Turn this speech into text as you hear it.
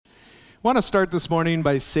I want to start this morning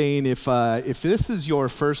by saying if this is your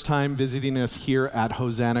first time visiting us here at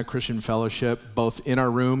Hosanna Christian Fellowship, both in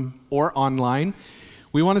our room or online,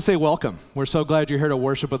 we want to say welcome. We're so glad you're here to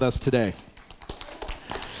worship with us today.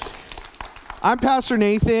 I'm Pastor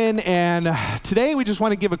Nathan, and today we just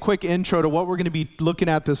want to give a quick intro to what we're going to be looking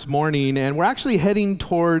at this morning, and we're actually heading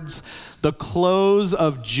towards the close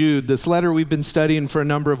of Jude, this letter we've been studying for a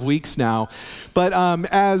number of weeks now. But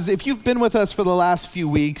as if you've been with us for the last few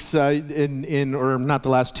weeks, or not the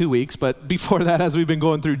last 2 weeks, but before that, as we've been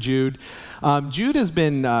going through Jude, Jude has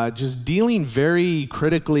been just dealing very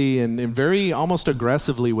critically and very almost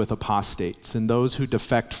aggressively with apostates and those who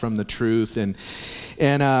defect from the truth, and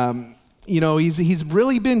he's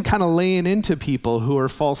really been kind of laying into people who are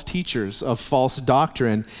false teachers of false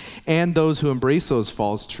doctrine and those who embrace those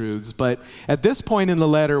false truths. But at this point in the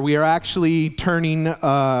letter, we are actually turning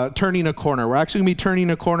a corner. We're actually going to be turning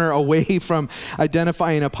a corner away from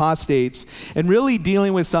identifying apostates and really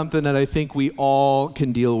dealing with something that I think we all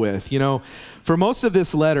can deal with. For most of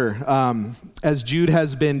this letter, as Jude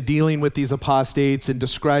has been dealing with these apostates and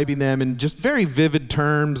describing them in just very vivid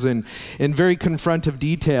terms and in very confrontive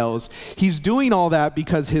details, he's doing all that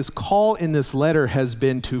because his call in this letter has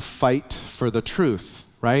been to fight for the truth,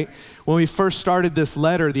 right? When we first started this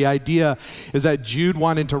letter, the idea is that Jude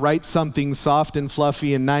wanted to write something soft and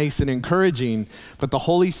fluffy and nice and encouraging, but the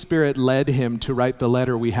Holy Spirit led him to write the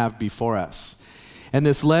letter we have before us. And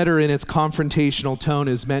this letter in its confrontational tone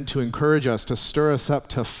is meant to encourage us, to stir us up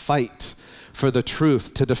to fight for the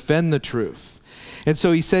truth, to defend the truth. And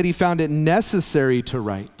so he said he found it necessary to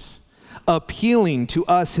write, appealing to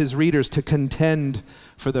us, his readers, to contend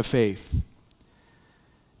for the faith.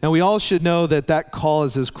 Now we all should know that call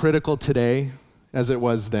is as critical today as it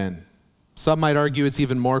was then. Some might argue it's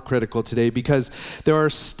even more critical today because there are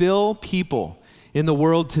still people in the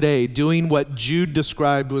world today doing what Jude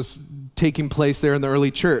described was taking place there in the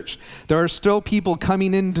early church. There are still people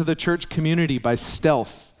coming into the church community by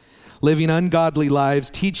stealth, living ungodly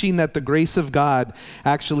lives, teaching that the grace of God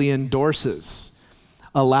actually endorses,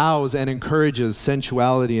 allows, and encourages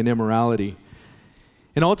sensuality and immorality.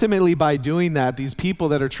 And ultimately, by doing that, these people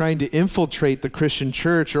that are trying to infiltrate the Christian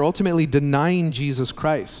church are ultimately denying Jesus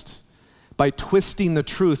Christ by twisting the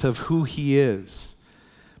truth of who he is,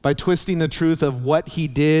 by twisting the truth of what he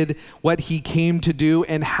did, what he came to do,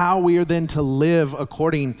 and how we are then to live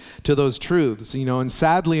according to those truths. And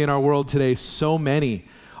sadly in our world today, so many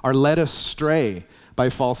are led astray by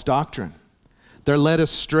false doctrine. They're led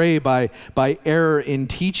astray by error in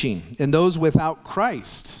teaching. And those without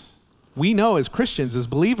Christ, we know as Christians, as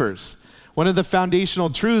believers, one of the foundational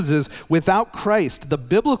truths is without Christ, the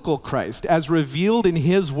biblical Christ, as revealed in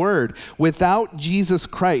his word, without Jesus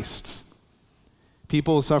Christ,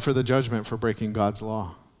 people will suffer the judgment for breaking God's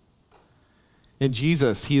law. In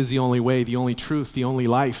Jesus, he is the only way, the only truth, the only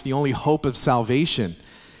life, the only hope of salvation.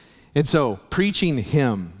 And so preaching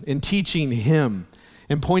him and teaching him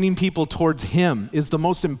and pointing people towards him is the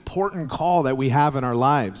most important call that we have in our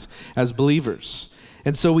lives as believers.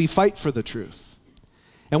 And so we fight for the truth,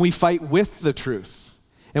 and we fight with the truth,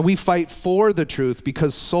 and we fight for the truth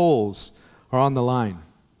because souls are on the line.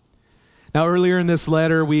 Now, earlier in this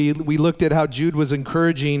letter, we looked at how Jude was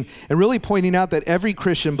encouraging and really pointing out that every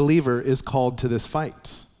Christian believer is called to this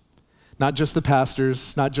fight. Not just the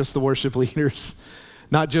pastors, not just the worship leaders,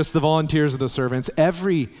 not just the volunteers or the servants.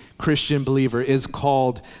 Every Christian believer is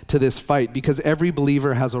called to this fight because every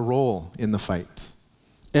believer has a role in the fight.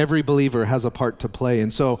 Every believer has a part to play.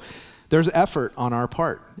 And so there's effort on our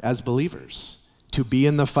part as believers to be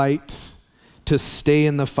in the fight, to stay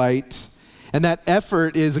in the fight. And that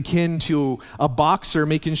effort is akin to a boxer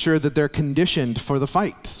making sure that they're conditioned for the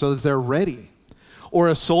fight so that they're ready. Or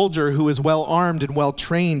a soldier who is well armed and well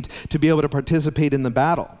trained to be able to participate in the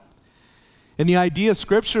battle. And the idea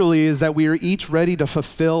scripturally is that we are each ready to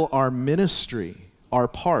fulfill our ministry, our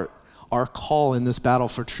part, our call in this battle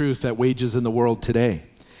for truth that wages in the world today.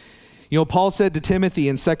 Paul said to Timothy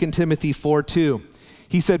in 2 Timothy 4:2,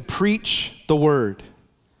 he said, preach the word.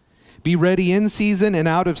 Be ready in season and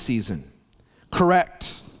out of season.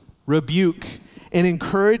 Correct, rebuke, and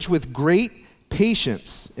encourage with great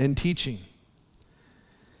patience and teaching.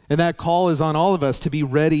 And that call is on all of us to be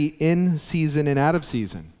ready in season and out of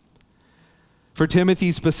season. For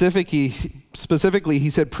Timothy specifically, he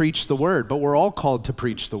said, preach the word, but we're all called to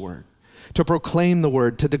preach the word, to proclaim the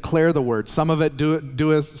word, to declare the word. Some of us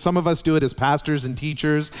do it as pastors and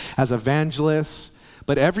teachers, as evangelists,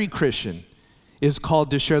 but every Christian is called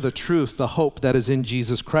to share the truth, the hope that is in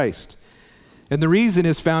Jesus Christ. And the reason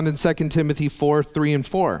is found in 2 Timothy 4:3 and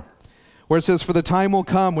 4, where it says, for the time will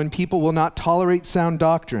come when people will not tolerate sound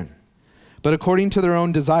doctrine, but according to their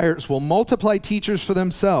own desires will multiply teachers for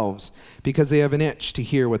themselves because they have an itch to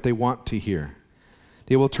hear what they want to hear.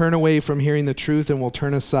 They will turn away from hearing the truth and will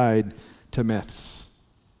turn aside to myths.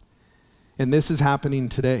 And this is happening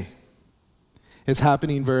today. It's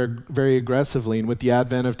happening very, very aggressively. And with the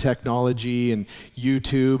advent of technology and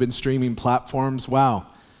YouTube and streaming platforms, wow,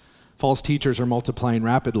 false teachers are multiplying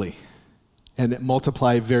rapidly and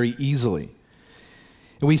multiply very easily.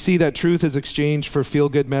 And we see that truth is exchanged for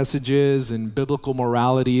feel-good messages, and biblical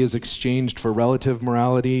morality is exchanged for relative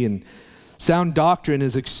morality, and sound doctrine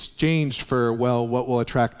is exchanged for, well, what will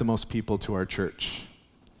attract the most people to our church.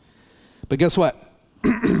 But guess what?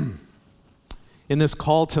 In this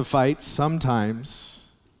call to fight, sometimes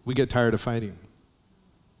we get tired of fighting.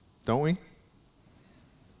 Don't we?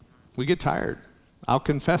 We get tired. I'll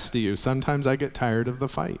confess to you, sometimes I get tired of the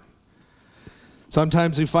fight.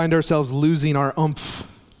 Sometimes we find ourselves losing our oomph,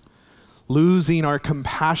 losing our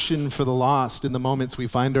compassion for the lost in the moments we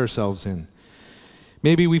find ourselves in.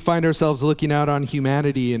 Maybe we find ourselves looking out on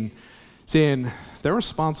humanity and saying, they're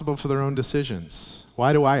responsible for their own decisions.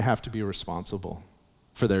 Why do I have to be responsible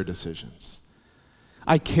for their decisions?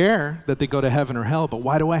 I care that they go to heaven or hell, but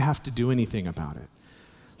why do I have to do anything about it?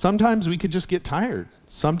 Sometimes we could just get tired.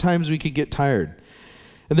 Sometimes we could get tired.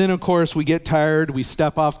 And then, of course, we get tired, we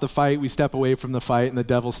step off the fight, we step away from the fight, and the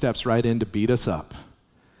devil steps right in to beat us up.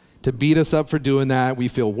 To beat us up for doing that, we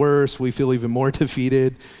feel worse, we feel even more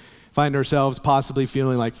defeated, find ourselves possibly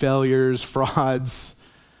feeling like failures, frauds,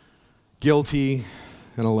 guilty,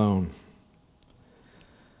 and alone.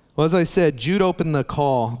 Well, as I said, Jude opened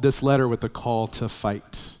this letter with a call to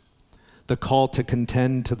fight, the call to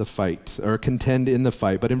contend to the fight, or contend in the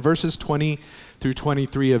fight. But in verses 20 through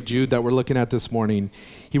 23 of Jude that we're looking at this morning,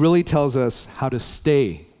 he really tells us how to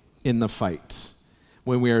stay in the fight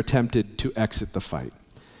when we are tempted to exit the fight.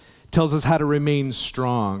 Tells us how to remain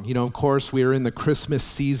strong. You know, of course, we are in the Christmas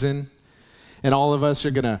season, and all of us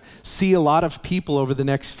are going to see a lot of people over the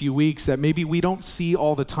next few weeks that maybe we don't see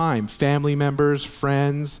all the time. Family members,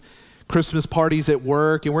 friends, Christmas parties at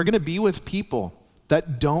work, and we're going to be with people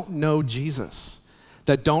that don't know Jesus,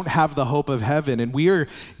 that don't have the hope of heaven. And we are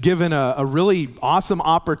given a really awesome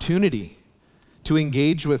opportunity to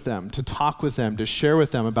engage with them, to talk with them, to share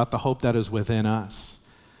with them about the hope that is within us.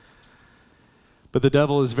 But the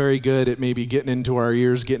devil is very good at maybe getting into our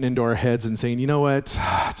ears, getting into our heads and saying, you know what,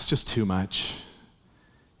 it's just too much.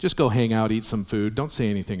 Just go hang out, eat some food. Don't say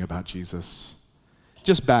anything about Jesus.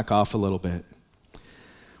 Just back off a little bit.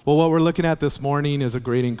 Well, what we're looking at this morning is a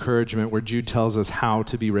great encouragement where Jude tells us how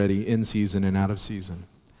to be ready in season and out of season.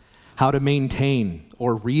 How to maintain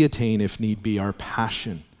or reattain, if need be, our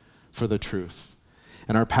passion for the truth.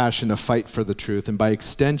 And our passion to fight for the truth, and by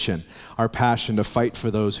extension, our passion to fight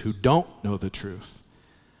for those who don't know the truth,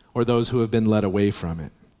 or those who have been led away from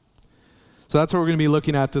it. So that's what we're going to be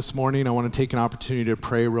looking at this morning. I want to take an opportunity to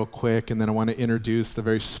pray real quick, and then I want to introduce the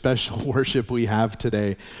very special worship we have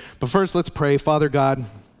today. But first, let's pray. Father God,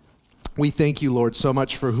 we thank you, Lord, so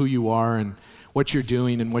much for who you are and what you're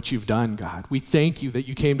doing and what you've done, God. We thank you that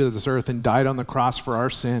you came to this earth and died on the cross for our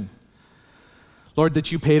sin. Lord,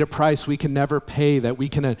 that you paid a price we can never pay, that we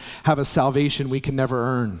can have a salvation we can never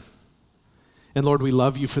earn. And Lord, we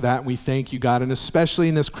love you for that, and we thank you, God. And especially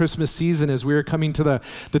in this Christmas season, as we are coming to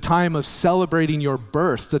the time of celebrating your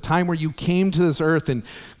birth, the time where you came to this earth and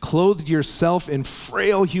clothed yourself in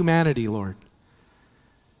frail humanity, Lord,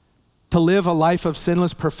 to live a life of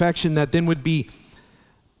sinless perfection that then would be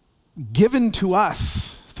given to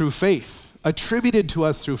us through faith, attributed to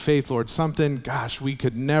us through faith, Lord, something, gosh, we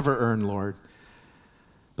could never earn, Lord.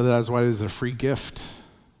 But that is why it is a free gift.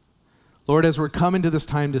 Lord, as we're coming to this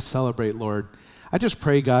time to celebrate, Lord, I just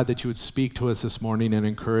pray, God, that you would speak to us this morning and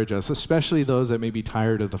encourage us, especially those that may be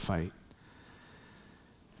tired of the fight,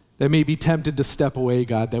 that may be tempted to step away,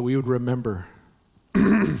 God, that we would remember,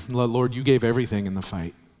 Lord, you gave everything in the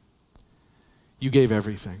fight. You gave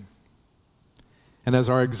everything. And as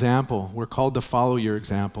our example, we're called to follow your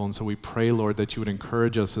example, and so we pray, Lord, that you would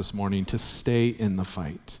encourage us this morning to stay in the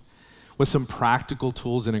fight, with some practical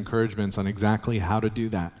tools and encouragements on exactly how to do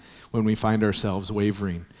that when we find ourselves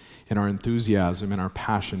wavering in our enthusiasm and our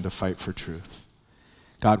passion to fight for truth.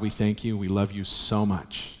 God, we thank you. We love you so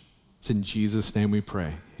much. It's in Jesus' name we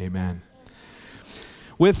pray. Amen.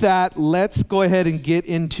 With that, let's go ahead and get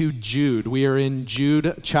into Jude. We are in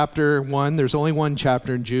Jude chapter 1. There's only one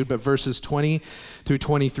chapter in Jude, but verses 20 through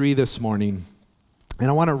 23 this morning. And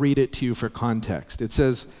I want to read it to you for context. It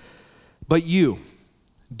says, "But you,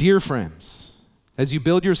 dear friends, as you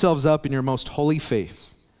build yourselves up in your most holy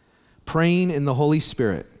faith, praying in the Holy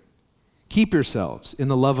Spirit, keep yourselves in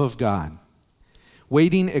the love of God,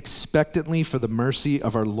 waiting expectantly for the mercy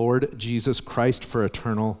of our Lord Jesus Christ for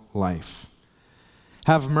eternal life.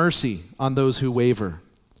 Have mercy on those who waver.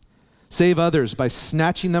 Save others by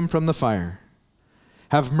snatching them from the fire.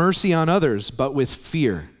 Have mercy on others, but with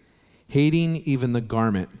fear, hating even the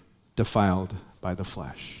garment defiled by the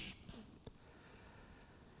flesh.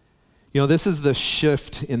 This is the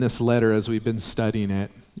shift in this letter as we've been studying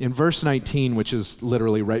it. In verse 19, which is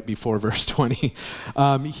literally right before verse 20,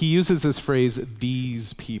 he uses this phrase,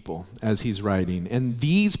 these people, as he's writing. And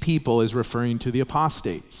these people is referring to the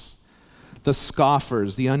apostates, the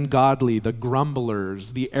scoffers, the ungodly, the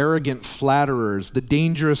grumblers, the arrogant flatterers, the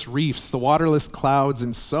dangerous reefs, the waterless clouds,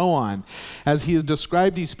 and so on, as he has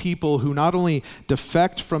described these people who not only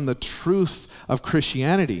defect from the truth of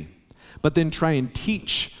Christianity, but then try and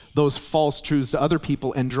teach those false truths to other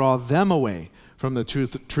people and draw them away from the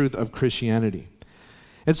truth of Christianity.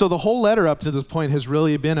 And so the whole letter up to this point has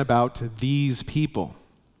really been about these people.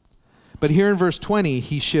 But here in verse 20,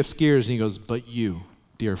 he shifts gears and he goes, but you,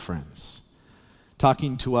 dear friends,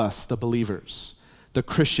 talking to us, the believers, the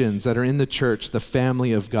Christians that are in the church, the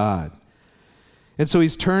family of God. And so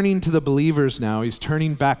he's turning to the believers now. He's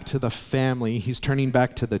turning back to the family. He's turning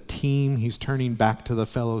back to the team. He's turning back to the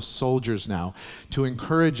fellow soldiers now to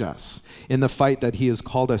encourage us in the fight that he has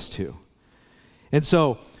called us to. And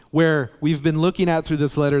so where we've been looking at through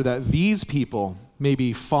this letter that these people may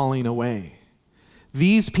be falling away,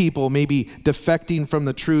 these people may be defecting from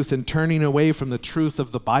the truth and turning away from the truth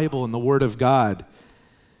of the Bible and the Word of God,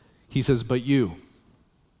 he says, but you,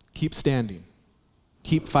 keep standing,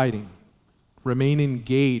 keep fighting. Remain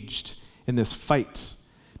engaged in this fight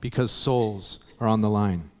because souls are on the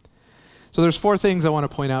line. So there's 4 things I want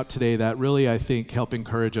to point out today that really, I think, help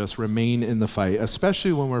encourage us remain in the fight,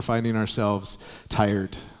 especially when we're finding ourselves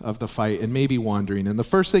tired of the fight and maybe wandering. And the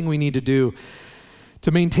first thing we need to do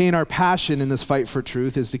to maintain our passion in this fight for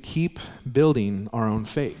truth is to keep building our own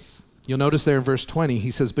faith. You'll notice there in verse 20,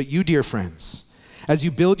 he says, but you, dear friends, as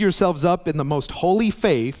you build yourselves up in the most holy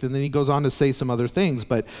faith, and then he goes on to say some other things,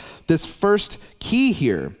 but this first key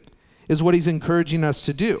here is what he's encouraging us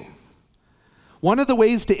to do. One of the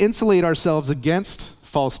ways to insulate ourselves against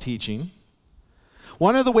false teaching,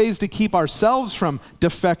 one of the ways to keep ourselves from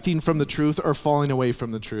defecting from the truth or falling away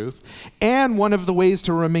from the truth, and one of the ways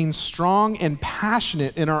to remain strong and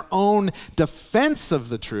passionate in our own defense of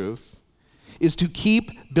the truth is to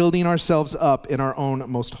keep building ourselves up in our own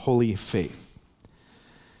most holy faith.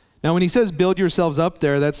 Now, when he says build yourselves up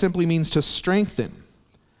there, that simply means to strengthen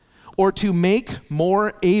or to make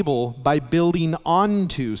more able by building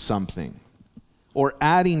onto something or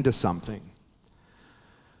adding to something.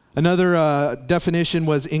 Another definition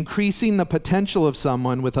was increasing the potential of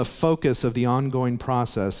someone with a focus of the ongoing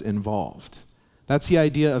process involved. That's the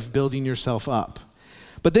idea of building yourself up.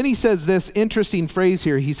 But then he says this interesting phrase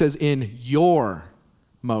here. He says, in your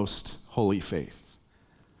most holy faith.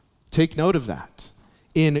 Take note of that.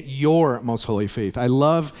 In your most holy faith. I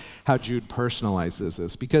love how Jude personalizes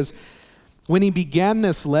this because when he began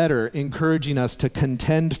this letter encouraging us to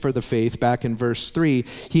contend for the faith back in verse 3,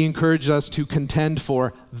 he encouraged us to contend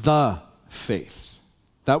for the faith.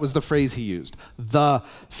 That was the phrase he used, the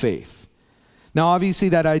faith. Now, obviously,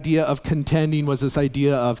 that idea of contending was this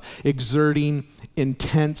idea of exerting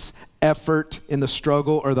intense effort in the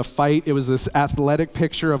struggle or the fight. It was this athletic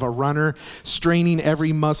picture of a runner straining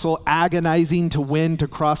every muscle, agonizing to win, to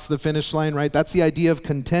cross the finish line, right? That's the idea of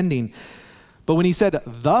contending. But when he said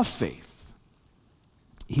the faith,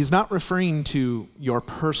 he's not referring to your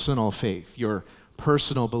personal faith, your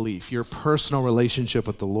personal belief, your personal relationship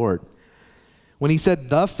with the Lord. When he said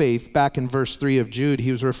the faith back in verse 3 of Jude,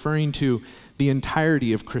 he was referring to the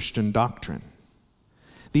entirety of Christian doctrine.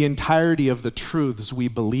 The entirety of the truths we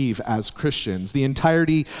believe as Christians, the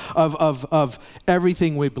entirety of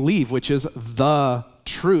everything we believe, which is the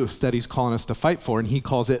truth that he's calling us to fight for, and he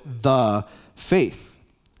calls it the faith.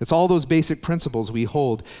 It's all those basic principles we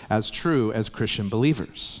hold as true as Christian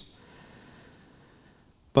believers.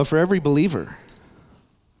 But for every believer,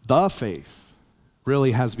 the faith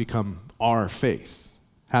really has become our faith,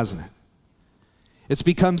 hasn't it? It's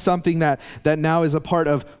become something that now is a part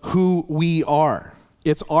of who we are.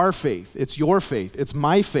 It's our faith. It's your faith. It's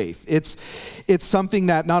my faith. It's something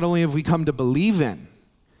that not only have we come to believe in,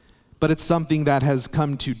 but it's something that has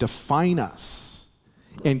come to define us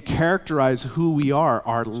and characterize who we are,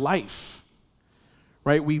 our life,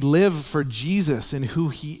 right? We live for Jesus and who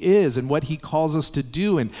he is and what he calls us to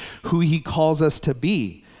do and who he calls us to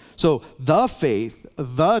be. So the faith,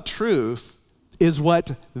 the truth, is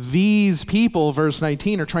what these people, verse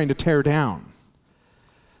 19, are trying to tear down.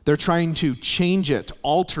 They're trying to change it,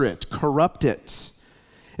 alter it, corrupt it.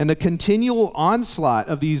 And the continual onslaught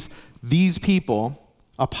of these people,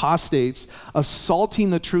 apostates, assaulting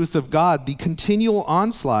the truth of God, the continual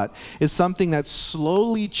onslaught is something that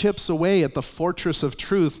slowly chips away at the fortress of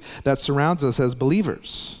truth that surrounds us as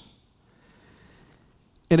believers.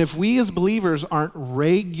 And if we as believers aren't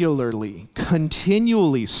regularly,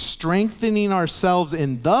 continually strengthening ourselves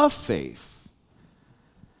in the faith,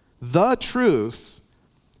 the truth,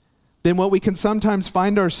 then what we can sometimes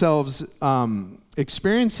find ourselves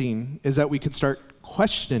experiencing is that we could start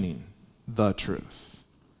questioning the truth.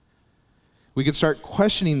 We could start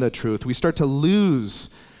questioning the truth. We start to lose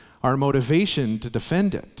our motivation to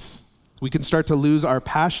defend it. We can start to lose our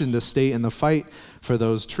passion to stay in the fight for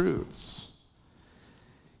those truths.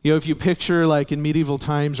 You know, if you picture like in medieval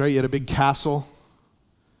times, right, you had a big castle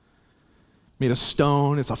made of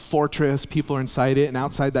stone. It's a fortress. People are inside it. And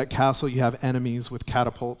outside that castle, you have enemies with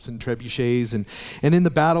catapults and trebuchets. And in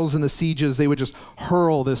the battles and the sieges, they would just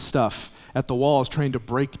hurl this stuff at the walls, trying to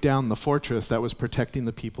break down the fortress that was protecting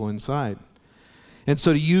the people inside. And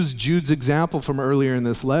so to use Jude's example from earlier in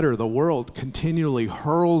this letter, the world continually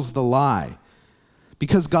hurls the lie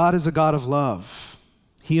because God is a God of love.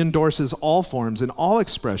 He endorses all forms and all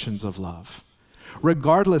expressions of love,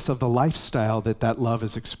 regardless of the lifestyle that love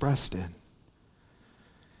is expressed in.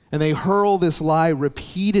 And they hurl this lie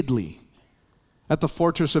repeatedly at the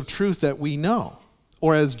fortress of truth that we know.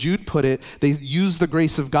 Or as Jude put it, they use the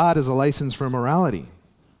grace of God as a license for immorality.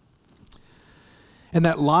 And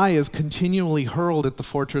that lie is continually hurled at the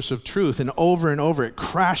fortress of truth, and over it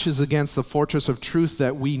crashes against the fortress of truth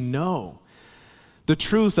that we know. The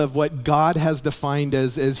truth of what God has defined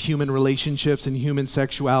as human relationships and human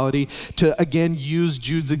sexuality. To again use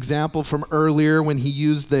Jude's example from earlier when he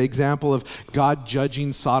used the example of God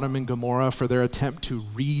judging Sodom and Gomorrah for their attempt to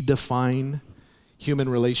redefine human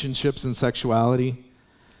relationships and sexuality.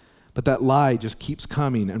 But that lie just keeps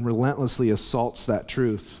coming and relentlessly assaults that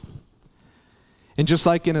truth. And just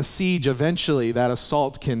like in a siege, eventually that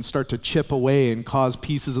assault can start to chip away and cause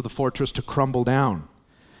pieces of the fortress to crumble down.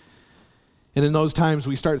 And in those times,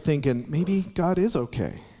 we start thinking, maybe God is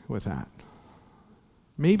okay with that.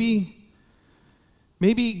 Maybe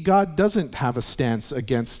God doesn't have a stance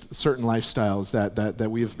against certain lifestyles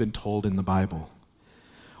that we have been told in the Bible.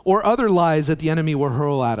 Or other lies that the enemy will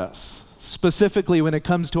hurl at us, specifically when it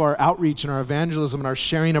comes to our outreach and our evangelism and our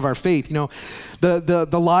sharing of our faith. You know,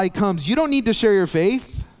 the lie comes, you don't need to share your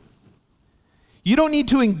faith. You don't need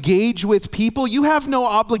to engage with people. You have no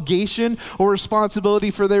obligation or responsibility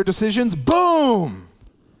for their decisions. Boom!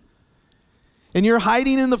 And you're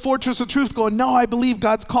hiding in the fortress of truth going, no, I believe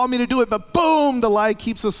God's called me to do it, but boom, the lie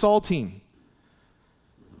keeps assaulting.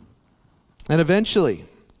 And eventually,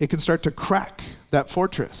 it can start to crack that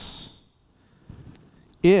fortress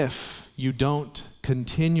if you don't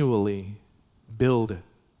continually build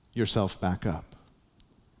yourself back up.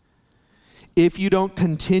 If you don't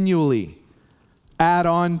continually add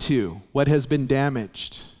on to what has been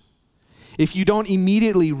damaged. If you don't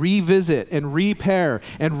immediately revisit and repair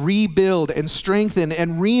and rebuild and strengthen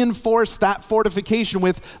and reinforce that fortification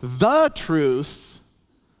with the truth,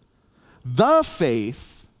 the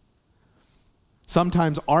faith,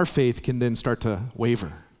 sometimes our faith can then start to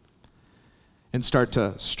waver and start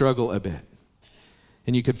to struggle a bit.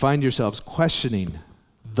 And you could find yourselves questioning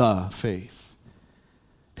the faith,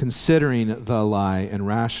 considering the lie and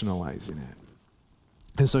rationalizing it.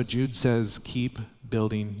 And so Jude says, keep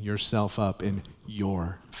building yourself up in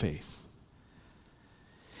your faith.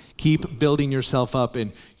 Keep building yourself up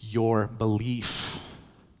in your belief.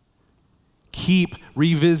 Keep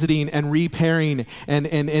revisiting and repairing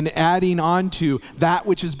and adding on to that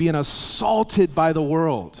which is being assaulted by the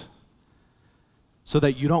world so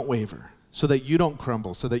that you don't waver, so that you don't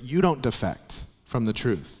crumble, so that you don't defect from the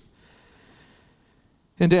truth.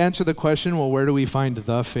 And to answer the question, well, where do we find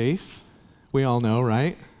the faith? We all know,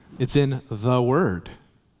 right? It's in the Word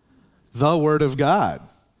of God.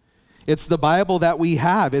 It's the Bible that we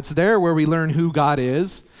have. It's there where we learn who God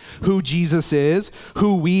is, who Jesus is,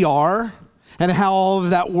 who we are, and how all of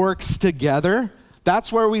that works together.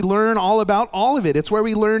 That's where we learn all about all of it. It's where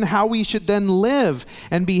we learn how we should then live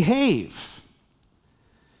and behave.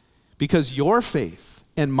 Because your faith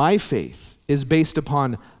and my faith is based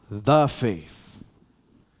upon the faith.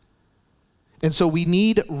 And so we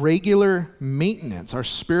need regular maintenance. Our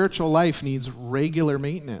spiritual life needs regular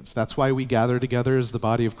maintenance. That's why we gather together as the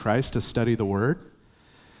body of Christ to study the Word.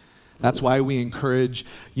 That's why we encourage,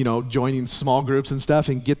 joining small groups and stuff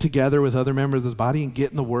and get together with other members of the body and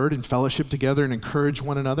get in the Word and fellowship together and encourage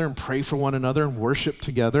one another and pray for one another and worship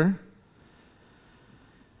together.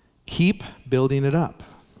 Keep building it up.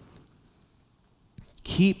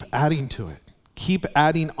 Keep adding to it. keep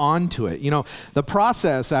adding on to it. The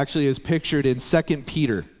process actually is pictured in 2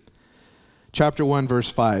 Peter chapter 1, verse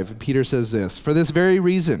 5. Peter says this, "For this very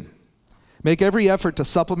reason, make every effort to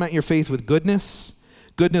supplement your faith with goodness,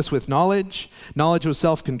 goodness with knowledge, knowledge with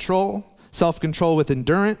self-control, self-control with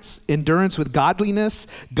endurance, endurance with godliness,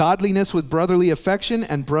 godliness with brotherly affection,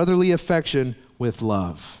 and brotherly affection with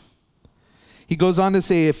love." He goes on to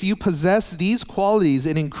say, if you possess these qualities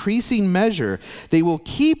in increasing measure, they will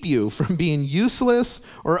keep you from being useless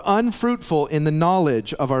or unfruitful in the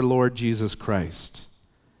knowledge of our Lord Jesus Christ.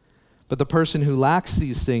 But the person who lacks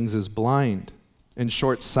these things is blind and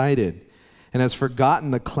short-sighted and has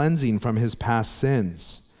forgotten the cleansing from his past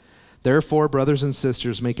sins. Therefore, brothers and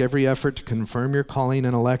sisters, make every effort to confirm your calling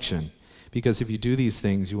and election, because if you do these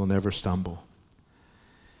things, you will never stumble.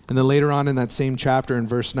 And then later on in that same chapter, in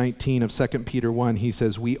verse 19 of 2 Peter 1, he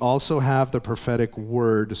says, we also have the prophetic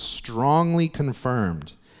word strongly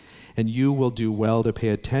confirmed, and you will do well to pay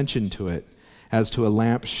attention to it as to a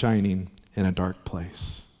lamp shining in a dark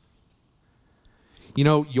place.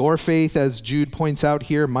 Your faith, as Jude points out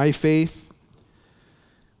here, my faith,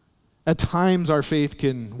 at times our faith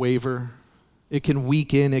can waver. It can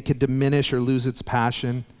weaken, it can diminish or lose its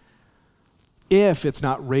passion if it's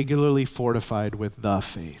not regularly fortified with the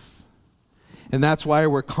faith. And that's why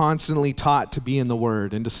we're constantly taught to be in the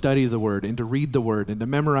Word and to study the Word and to read the Word and to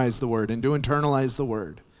memorize the Word and to internalize the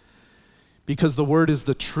Word. Because the Word is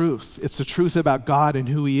the truth. It's the truth about God and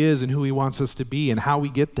who He is and who He wants us to be and how we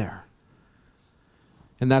get there.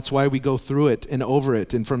 And that's why we go through it and over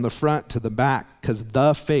it and from the front to the back, because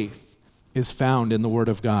the faith is found in the Word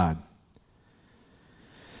of God.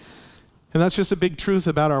 And that's just a big truth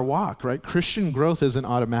about our walk, right? Christian growth isn't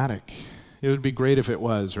automatic. It would be great if it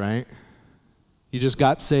was, right? You just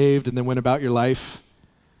got saved and then went about your life,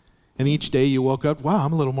 and each day you woke up, wow,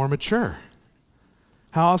 I'm a little more mature.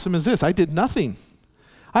 How awesome is this? I did nothing.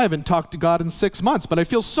 I haven't talked to God in 6 months, but I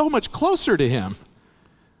feel so much closer to Him.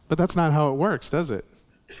 But that's not how it works, does it?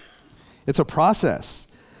 It's a process.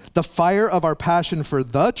 The fire of our passion for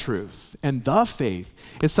the truth and the faith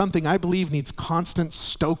is something I believe needs constant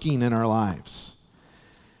stoking in our lives.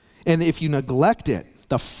 And if you neglect it,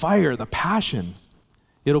 the fire, the passion,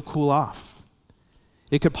 it'll cool off.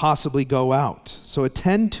 It could possibly go out. So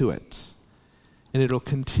attend to it, and it'll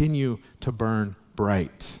continue to burn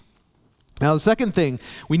bright. Now, the second thing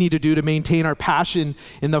we need to do to maintain our passion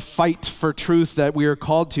in the fight for truth that we are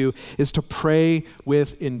called to is to pray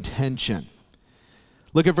with intention.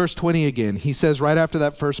 Look at verse 20 again. He says right after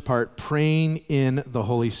that first part, praying in the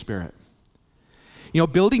Holy Spirit.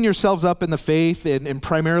 Building yourselves up in the faith and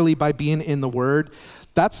primarily by being in the Word,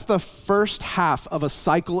 that's the first half of a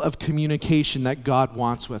cycle of communication that God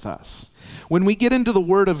wants with us. When we get into the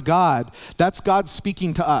Word of God, that's God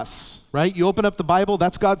speaking to us, right? You open up the Bible,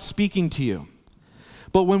 that's God speaking to you.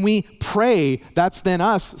 But when we pray, that's then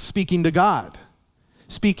us speaking to God,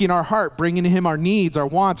 speaking our heart, bringing to Him our needs, our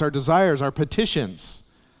wants, our desires, our petitions,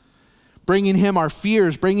 bringing Him our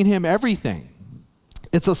fears, bringing Him everything.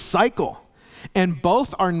 It's a cycle. And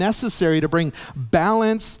both are necessary to bring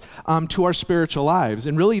balance to our spiritual lives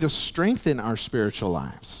and really to strengthen our spiritual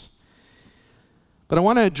lives. But I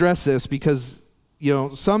want to address this because,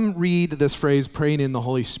 some read this phrase, praying in the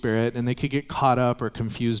Holy Spirit, and they could get caught up or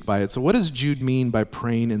confused by it. So what does Jude mean by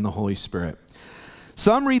praying in the Holy Spirit?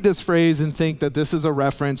 Some read this phrase and think that this is a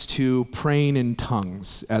reference to praying in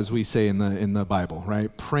tongues, as we say in the Bible,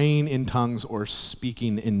 right? Praying in tongues or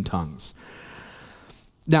speaking in tongues.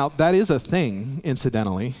 Now, that is a thing,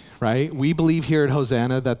 incidentally, right? We believe here at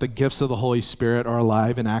Hosanna that the gifts of the Holy Spirit are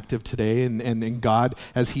alive and active today, and God,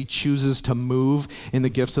 as He chooses to move in the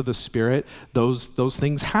gifts of the Spirit, those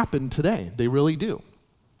things happen today. They really do.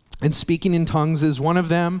 And speaking in tongues is one of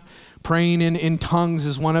them. Praying in tongues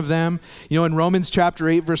is one of them. In Romans chapter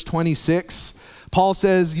 8, verse 26, Paul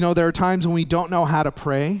says, there are times when we don't know how to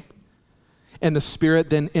pray, and the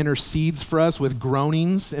Spirit then intercedes for us with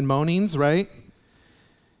groanings and moanings, right?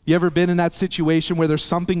 You ever been in that situation where there's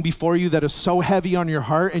something before you that is so heavy on your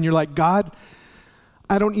heart and you're like, God,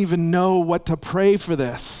 I don't even know what to pray for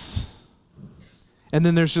this. And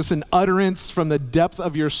then there's just an utterance from the depth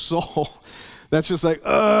of your soul that's just like,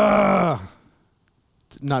 ugh.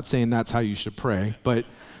 Not saying that's how you should pray, but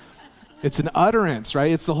it's an utterance,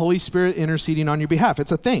 right? It's the Holy Spirit interceding on your behalf.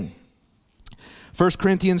 It's a thing. 1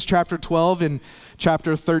 Corinthians chapter 12 and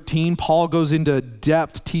chapter 13, Paul goes into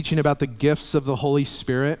depth teaching about the gifts of the Holy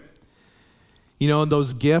Spirit. And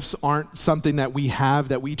those gifts aren't something that we have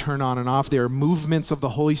that we turn on and off. They are movements of the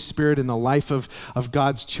Holy Spirit in the life of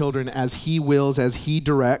God's children as He wills, as He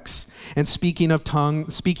directs. And speaking in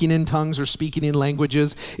tongues or speaking in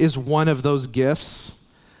languages is one of those gifts.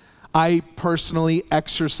 I personally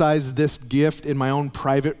exercise this gift in my own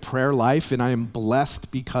private prayer life, and I am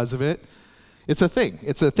blessed because of it. It's a thing.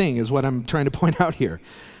 It's a thing is what I'm trying to point out here.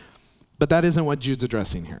 But that isn't what Jude's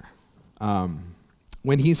addressing here.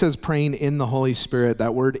 When he says praying in the Holy Spirit,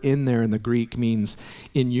 that word in there in the Greek means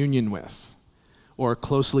in union with, or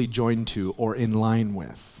closely joined to, or in line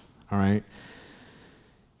with, all right?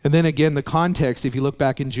 And then again, the context, if you look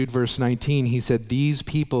back in Jude verse 19, he said, these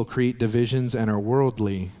people create divisions and are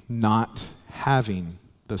worldly, not having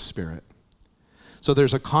the Spirit. So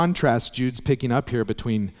there's a contrast Jude's picking up here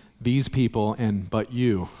between these people and but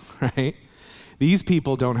you, right? These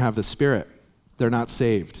people don't have the Spirit. They're not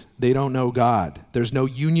saved. They don't know God. There's no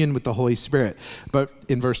union with the Holy Spirit. But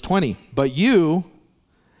in verse 20, but you,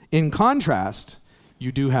 in contrast,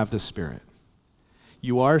 you do have the Spirit.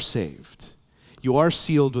 You are saved. You are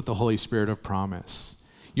sealed with the Holy Spirit of promise.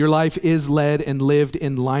 Your life is led and lived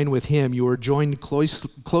in line with Him. You are joined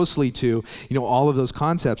closely to, all of those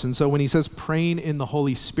concepts. And so when he says praying in the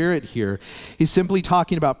Holy Spirit here, he's simply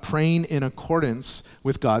talking about praying in accordance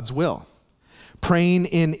with God's will. Praying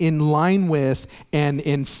in line with and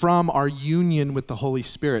in from our union with the Holy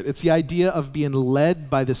Spirit. It's the idea of being led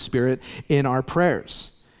by the Spirit in our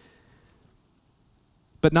prayers.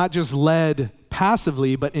 But not just led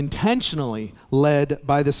passively, but intentionally led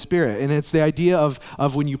by the Spirit. And it's the idea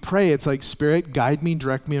of when you pray, it's like, Spirit, guide me,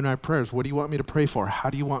 direct me in my prayers. What do you want me to pray for? How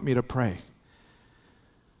do you want me to pray?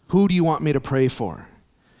 Who do you want me to pray for?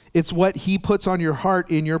 It's what He puts on your heart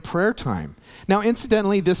in your prayer time. Now,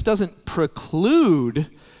 incidentally, this doesn't preclude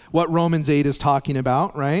what Romans 8 is talking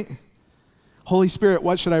about, right? Holy Spirit,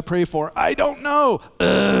 what should I pray for? I don't know.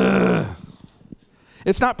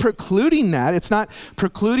 It's not precluding that. It's not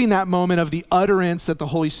precluding that moment of the utterance that the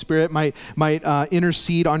Holy Spirit might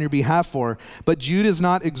intercede on your behalf for. But Jude is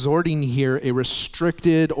not exhorting here a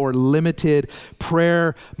restricted or limited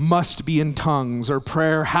prayer must be in tongues, or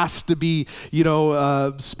prayer has to be,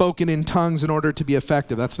 spoken in tongues in order to be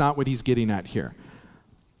effective. That's not what he's getting at here.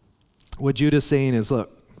 What Jude is saying is, look,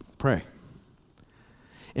 pray.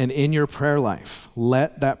 And in your prayer life,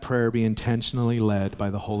 let that prayer be intentionally led by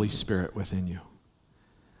the Holy Spirit within you.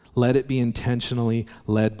 Let it be intentionally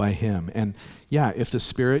led by Him. And yeah, if the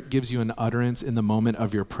Spirit gives you an utterance in the moment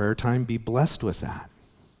of your prayer time, be blessed with that.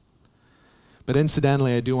 But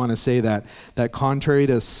incidentally, I do want to say that contrary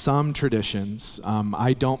to some traditions,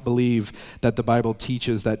 I don't believe that the Bible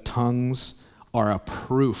teaches that tongues are a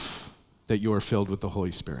proof that you are filled with the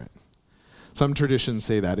Holy Spirit. Some traditions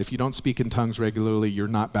say that. If you don't speak in tongues regularly, you're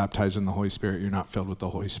not baptized in the Holy Spirit, you're not filled with the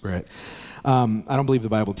Holy Spirit. I don't believe the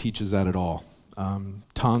Bible teaches that at all.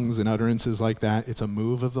 Tongues and utterances like that, it's a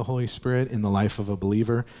move of the Holy Spirit in the life of a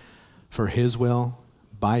believer for His will,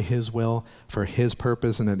 by His will, for His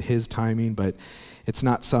purpose and at His timing, but it's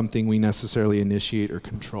not something we necessarily initiate or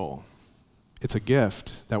control. It's a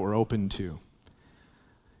gift that we're open to.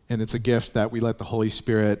 And it's a gift that we let the Holy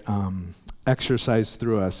Spirit exercise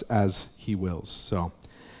through us as He wills.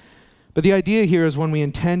 But the idea here is when we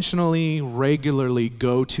intentionally, regularly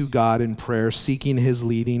go to God in prayer, seeking His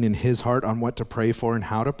leading in His heart on what to pray for and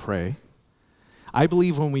how to pray, I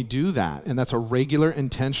believe when we do that, and that's a regular,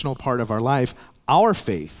 intentional part of our life, our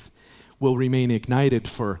faith will remain ignited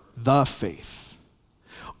for the faith.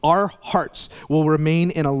 Our hearts will remain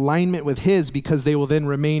in alignment with His because they will then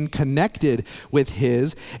remain connected with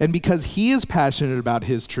His. And because He is passionate about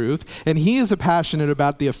His truth, and He is passionate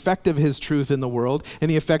about the effect of His truth in the world and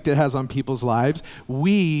the effect it has on people's lives,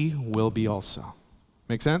 we will be also.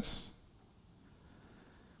 Make sense?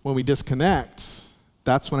 When we disconnect,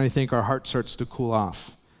 that's when I think our heart starts to cool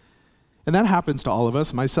off. And that happens to all of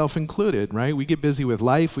us, myself included, right? We get busy with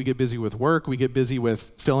life, we get busy with work, we get busy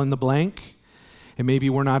with fill in the blank. And maybe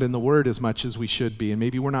we're not in the Word as much as we should be. And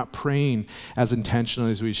maybe we're not praying as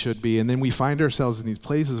intentionally as we should be. And then we find ourselves in these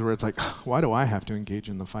places where it's like, why do I have to engage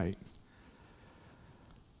in the fight?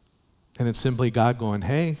 And it's simply God going,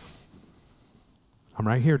 hey, I'm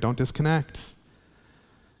right here. Don't disconnect.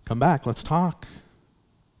 Come back. Let's talk.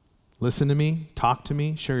 Listen to me. Talk to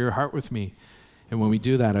me. Share your heart with me. And when we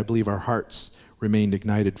do that, I believe our hearts remain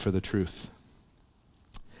ignited for the truth.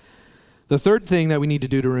 The third thing that we need to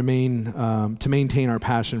do to maintain our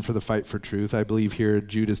passion for the fight for truth, I believe here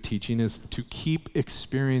Jude is teaching, is to keep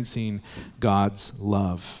experiencing God's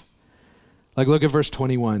love. Like look at verse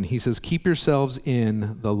 21. He says, keep yourselves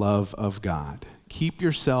in the love of God. Keep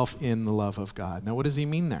yourself in the love of God. Now what does he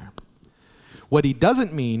mean there? What he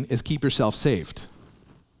doesn't mean is keep yourself saved,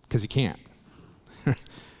 because you can't.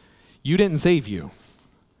 You didn't save you.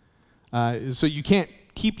 So you can't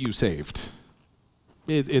keep you saved.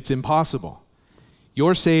 It's impossible.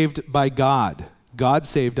 You're saved by God. God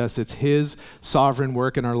saved us. It's his sovereign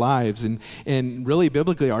work in our lives. And really,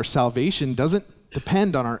 biblically, our salvation doesn't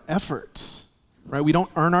depend on our effort, right? We don't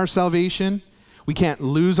earn our salvation. We can't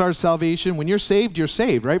lose our salvation. When you're saved,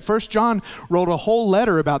 right? 1 John wrote a whole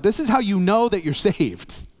letter about this is how you know that you're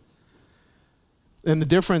saved. And the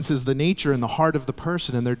difference is the nature and the heart of the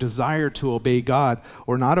person and their desire to obey God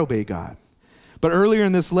or not obey God. But earlier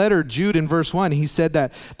in this letter, Jude in verse 1, he said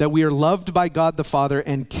that we are loved by God the Father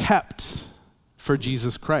and kept for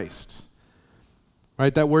Jesus Christ.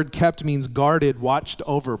 Right? That word kept means guarded, watched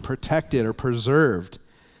over, protected, or preserved.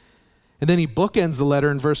 And then he bookends the letter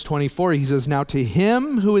in verse 24. He says, now to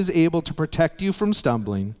him who is able to protect you from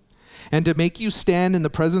stumbling and to make you stand in the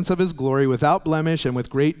presence of his glory without blemish and with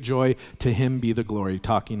great joy, to him be the glory,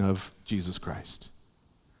 talking of Jesus Christ.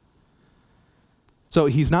 So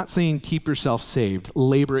he's not saying keep yourself saved,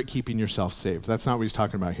 labor at keeping yourself saved. That's not what he's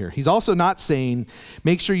talking about here. He's also not saying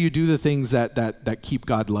make sure you do the things that keep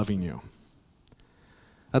God loving you.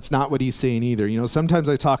 That's not what he's saying either. You know, sometimes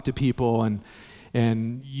I talk to people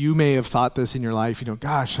and you may have thought this in your life, you know,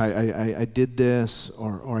 gosh, I did this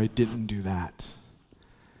or I didn't do that.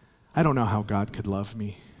 I don't know how God could love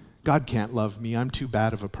me. God can't love me. I'm too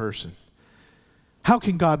bad of a person. How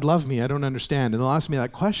can God love me? I don't understand. And they'll ask me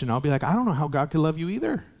that question. I'll be like, I don't know how God could love you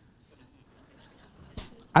either.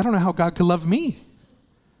 I don't know how God could love me.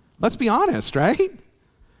 Let's be honest, right?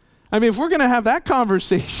 I mean, if we're going to have that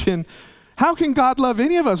conversation, how can God love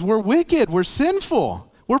any of us? We're wicked. We're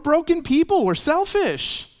sinful. We're broken people. We're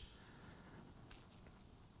selfish.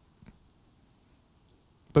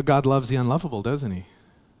 But God loves the unlovable, doesn't he?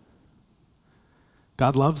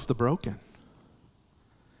 God loves the broken.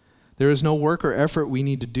 There is no work or effort we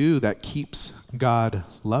need to do that keeps God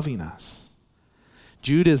loving us.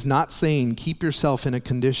 Jude is not saying keep yourself in a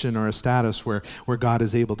condition or a status where God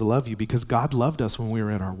is able to love you, because God loved us when we were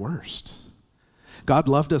at our worst. God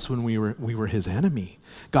loved us when we were his enemy.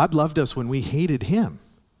 God loved us when we hated him.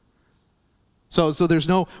 So there's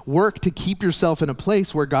no work to keep yourself in a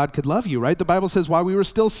place where God could love you, right? The Bible says while we were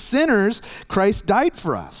still sinners, Christ died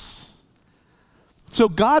for us. So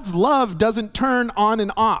God's love doesn't turn on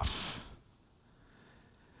and off.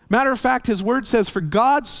 Matter of fact, his word says, for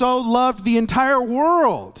God so loved the entire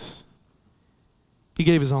world, he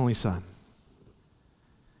gave his only son.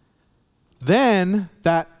 Then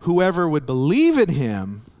that whoever would believe in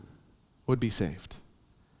him would be saved.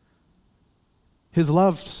 His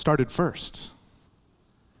love started first,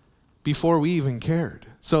 before we even cared.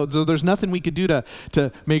 So there's nothing we could do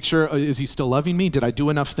to make sure, is he still loving me? Did I do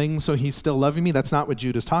enough things so he's still loving me? That's not what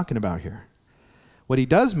Jude is talking about here. What he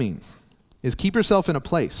does mean is keep yourself in a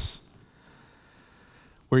place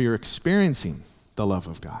where you're experiencing the love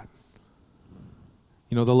of God.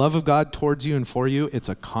 You know, the love of God towards you and for you, it's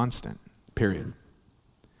a constant, period.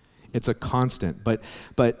 It's a constant. But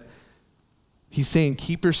he's saying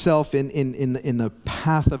keep yourself in the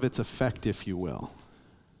path of its effect, if you will.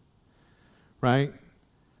 Right?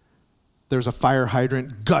 There's a fire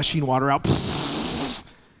hydrant gushing water out.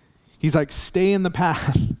 He's like, stay in the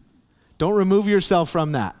path. Don't remove yourself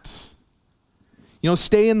from that. You know,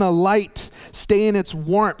 stay in the light. Stay in its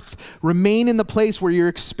warmth. Remain in the place where you're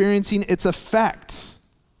experiencing its effect.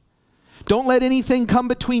 Don't let anything come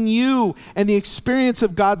between you and the experience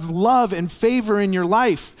of God's love and favor in your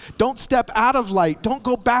life. Don't step out of light. Don't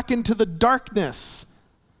go back into the darkness.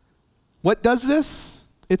 What does this?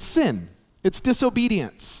 It's sin. It's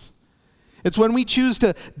disobedience. It's when we choose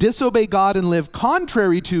to disobey God and live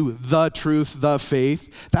contrary to the truth, the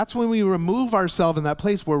faith. That's when we remove ourselves in that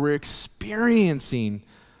place where we're experiencing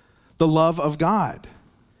the love of God.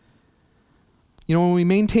 You know, when we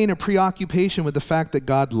maintain a preoccupation with the fact that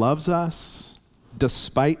God loves us,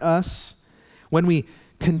 despite us, when we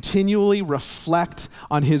continually reflect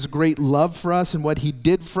on his great love for us and what he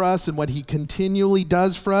did for us and what he continually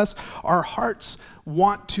does for us, our hearts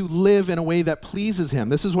want to live in a way that pleases him.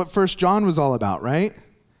 This is what 1 John was all about, right?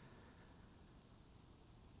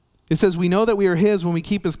 It says, we know that we are his when we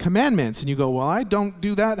keep his commandments. And you go, well, I don't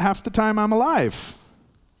do that half the time I'm alive.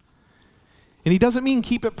 And he doesn't mean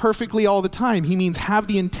keep it perfectly all the time. He means have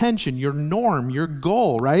the intention, your norm, your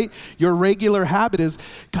goal, right? Your regular habit is,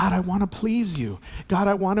 God, I want to please you. God,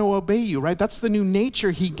 I want to obey you, right? That's the new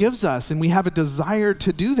nature he gives us, and we have a desire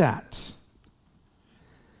to do that.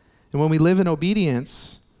 And when we live in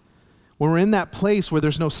obedience, when we're in that place where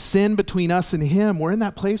there's no sin between us and him, we're in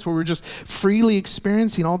that place where we're just freely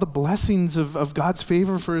experiencing all the blessings of God's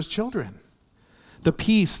favor for his children. The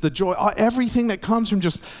peace, the joy, everything that comes from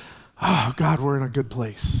just, oh, God, we're in a good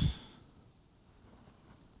place.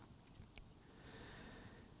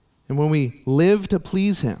 And when we live to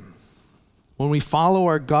please him, when we follow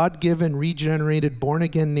our God-given, regenerated,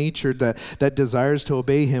 born-again nature that desires to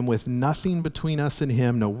obey him with nothing between us and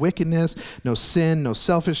him, no wickedness, no sin, no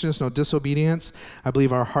selfishness, no disobedience, I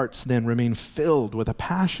believe our hearts then remain filled with a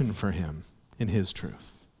passion for him in his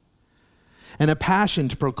truth. And a passion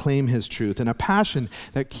to proclaim his truth, and a passion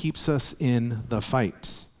that keeps us in the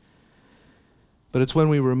fight. But it's when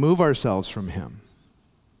we remove ourselves from him,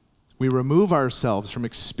 we remove ourselves from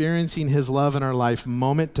experiencing his love in our life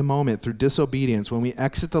moment to moment through disobedience, when we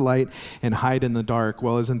exit the light and hide in the dark,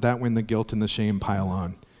 well, isn't that when the guilt and the shame pile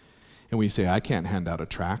on? And we say, I can't hand out a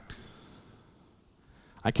tract.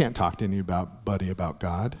 I can't talk to anybody about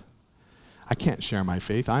God. I can't share my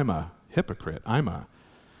faith. I'm a hypocrite.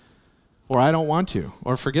 Or I don't want to,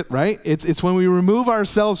 or forget, right? It's when we remove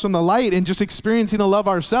ourselves from the light and just experiencing the love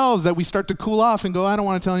ourselves that we start to cool off and go, I don't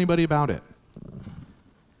want to tell anybody about it.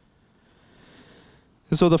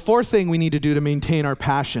 And so the fourth thing we need to do to maintain our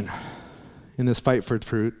passion in this fight for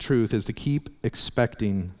truth is to keep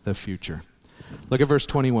expecting the future. Look at verse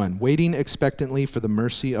 21. Waiting expectantly for the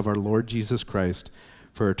mercy of our Lord Jesus Christ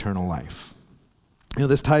for eternal life. You know,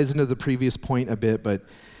 this ties into the previous point a bit, but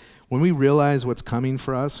when we realize what's coming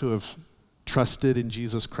for us who have trusted in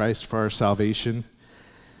Jesus Christ for our salvation,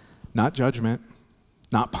 not judgment,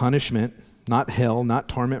 not punishment, not hell, not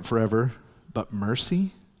torment forever, but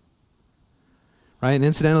mercy. Right? And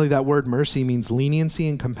incidentally, that word mercy means leniency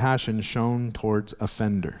and compassion shown towards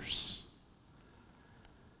offenders.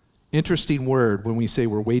 Interesting word when we say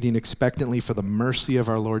we're waiting expectantly for the mercy of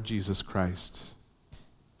our Lord Jesus Christ.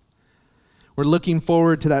 We're looking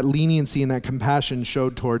forward to that leniency and that compassion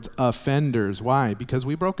showed towards offenders. Why? Because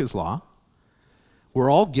we broke his law.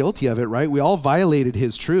 We're all guilty of it, right? We all violated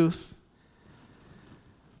his truth.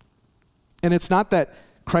 And it's not that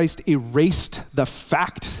Christ erased the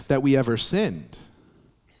fact that we ever sinned.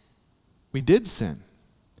 We did sin.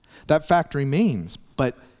 That fact remains,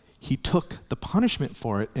 but he took the punishment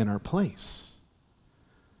for it in our place.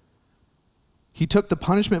 He took the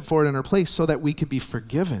punishment for it in our place so that we could be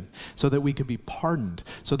forgiven, so that we could be pardoned,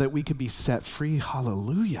 so that we could be set free.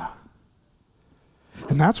 Hallelujah.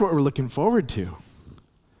 And that's what we're looking forward to.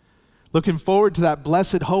 Looking forward to that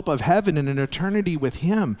blessed hope of heaven and an eternity with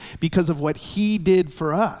him because of what he did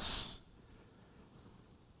for us.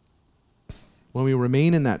 When we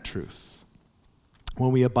remain in that truth,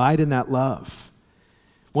 when we abide in that love,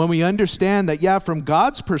 when we understand that, yeah, from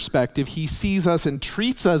God's perspective, he sees us and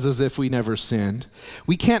treats us as if we never sinned,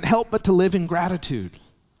 we can't help but to live in gratitude.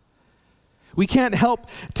 We can't help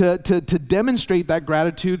to demonstrate that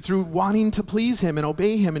gratitude through wanting to please him and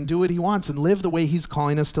obey him and do what he wants and live the way he's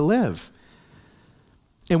calling us to live.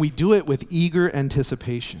 And we do it with eager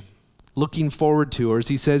anticipation, looking forward to, or as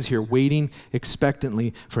he says here, waiting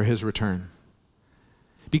expectantly for his return.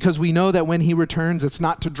 Because we know that when he returns, it's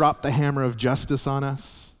not to drop the hammer of justice on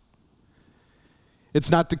us. It's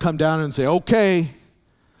not to come down and say, okay,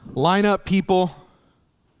 line up, people.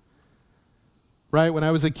 Right? When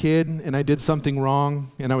I was a kid and I did something wrong,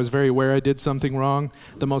 and I was very aware I did something wrong,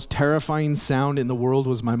 the most terrifying sound in the world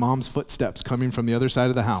was my mom's footsteps coming from the other side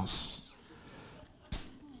of the house.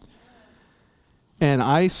 And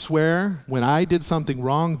I swear, when I did something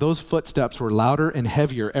wrong, those footsteps were louder and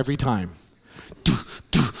heavier every time.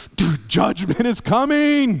 Judgment is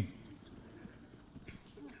coming.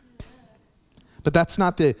 But that's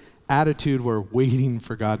not the attitude we're waiting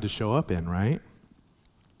for God to show up in, right?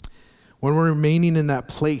 When we're remaining in that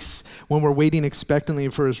place, when we're waiting expectantly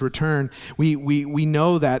for his return, we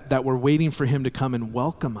know that we're waiting for him to come and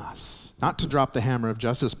welcome us. Not to drop the hammer of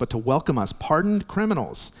justice, but to welcome us, pardoned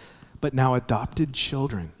criminals, but now adopted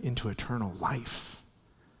children into eternal life.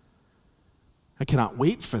 I cannot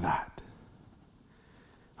wait for that.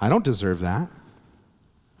 I don't deserve that.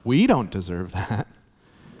 We don't deserve that.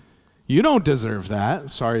 You don't deserve that.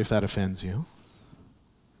 Sorry if that offends you.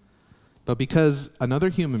 But because another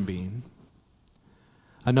human being,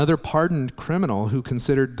 another pardoned criminal who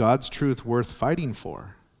considered God's truth worth fighting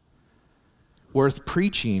for, worth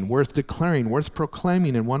preaching, worth declaring, worth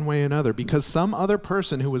proclaiming in one way or another, because some other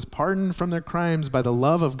person who was pardoned from their crimes by the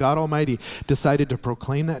love of God Almighty decided to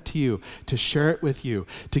proclaim that to you, to share it with you,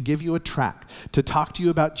 to give you a tract, to talk to you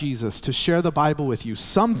about Jesus, to share the Bible with you,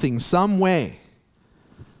 something, some way,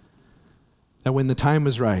 that when the time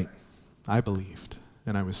was right, I believed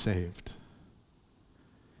and I was saved.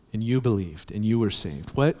 And you believed and you were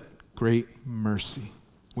saved. What great mercy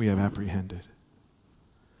we have apprehended.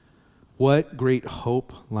 What great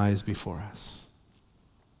hope lies before us.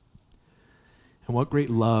 And what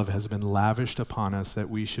great love has been lavished upon us that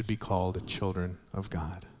we should be called children of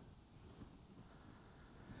God.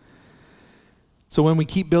 So when we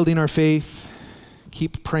keep building our faith,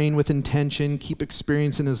 keep praying with intention, keep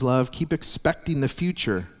experiencing his love, keep expecting the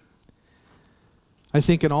future. I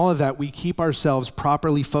think in all of that, we keep ourselves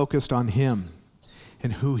properly focused on him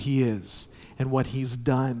and who he is and what he's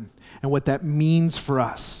done and what that means for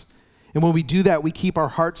us. And when we do that, we keep our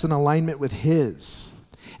hearts in alignment with his,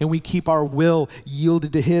 and we keep our will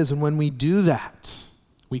yielded to his. And when we do that,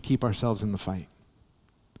 we keep ourselves in the fight.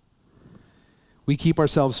 We keep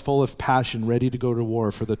ourselves full of passion, ready to go to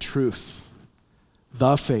war for the truth,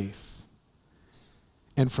 the faith,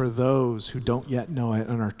 and for those who don't yet know it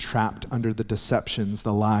and are trapped under the deceptions,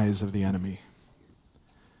 the lies of the enemy.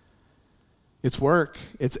 It's work,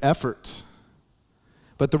 it's effort.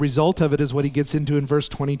 But the result of it is what he gets into in verse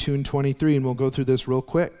 22 and 23, and we'll go through this real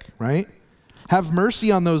quick, right? Have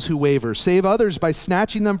mercy on those who waver. Save others by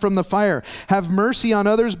snatching them from the fire. Have mercy on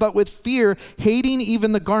others, but with fear, hating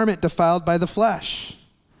even the garment defiled by the flesh.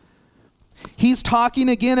 He's talking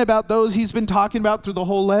again about those he's been talking about through the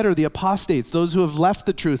whole letter, the apostates, those who have left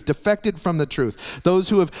the truth, defected from the truth, those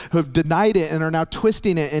who have denied it and are now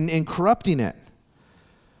twisting it and corrupting it.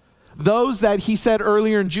 Those that he said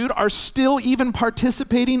earlier in Jude are still even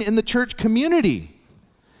participating in the church community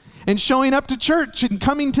and showing up to church and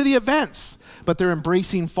coming to the events, but they're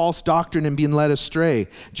embracing false doctrine and being led astray.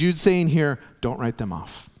 Jude's saying here, don't write them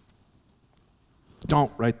off.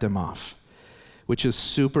 Don't write them off, which is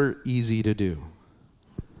super easy to do.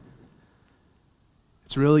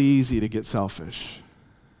 It's really easy to get selfish.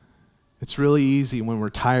 It's really easy when we're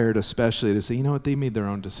tired, especially, to say, you know what, they made their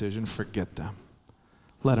own decision, forget them.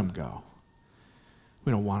 Let them go.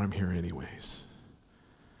 We don't want them here anyways.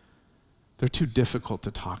 They're too difficult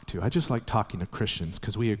to talk to. I just like talking to Christians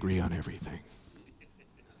because we agree on everything.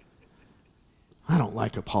 I don't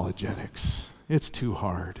like apologetics. It's too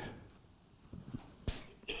hard.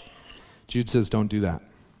 Jude says, don't do that,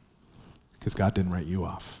 because God didn't write you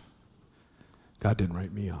off. God didn't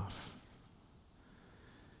write me off.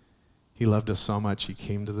 He loved us so much, he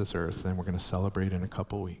came to this earth, and we're going to celebrate in a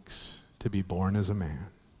couple weeks, to be born as a man,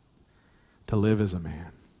 to live as a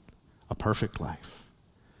man, a perfect life,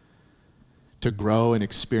 to grow and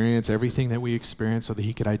experience everything that we experience so that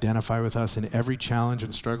he could identify with us in every challenge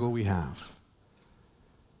and struggle we have.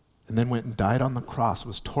 And then went and died on the cross,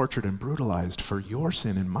 was tortured and brutalized for your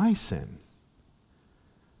sin and my sin.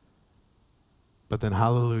 But then,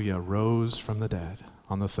 hallelujah, rose from the dead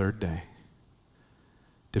on the third day,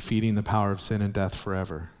 defeating the power of sin and death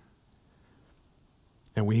forever.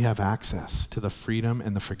 And we have access to the freedom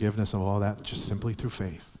and the forgiveness of all that just simply through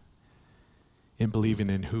faith, in believing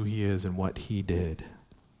in who he is and what he did.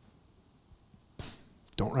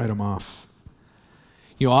 Don't write him off.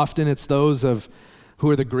 Often it's those who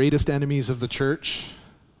are the greatest enemies of the church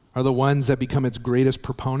are the ones that become its greatest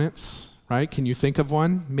proponents, right? Can you think of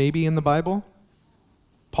one maybe in the Bible?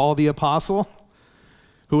 Paul the Apostle,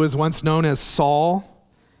 who was once known as Saul,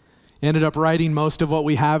 ended up writing most of what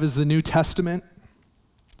we have as the New Testament.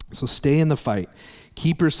 So stay in the fight.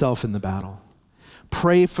 Keep yourself in the battle.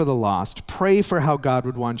 Pray for the lost. Pray for how God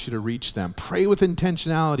would want you to reach them. Pray with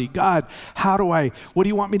intentionality. God, what do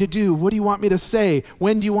you want me to do? What do you want me to say?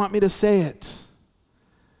 When do you want me to say it?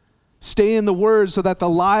 Stay in the word so that the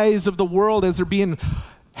lies of the world, as they're being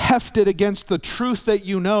hefted against the truth that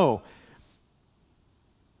you know,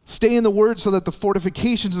 stay in the word so that the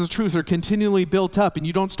fortifications of the truth are continually built up and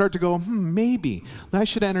you don't start to go, maybe I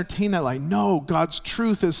should entertain that lie. No, God's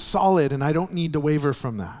truth is solid and I don't need to waver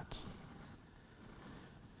from that.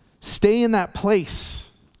 Stay in that place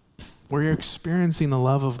where you're experiencing the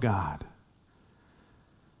love of God,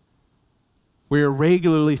 where you're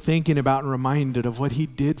regularly thinking about and reminded of what he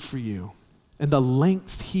did for you and the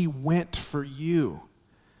lengths he went for you,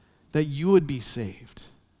 that you would be saved.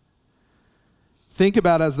 Think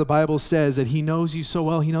about, as the Bible says, that he knows you so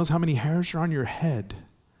well, he knows how many hairs are on your head.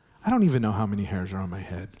 I don't even know how many hairs are on my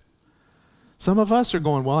head. Some of us are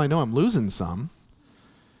going, well, I know I'm losing some.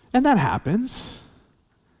 And that happens.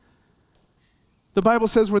 The Bible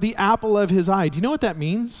says we're the apple of his eye. Do you know what that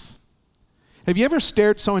means? Have you ever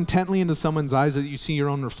stared so intently into someone's eyes that you see your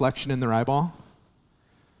own reflection in their eyeball?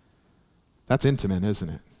 That's intimate, isn't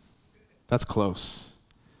it? That's close.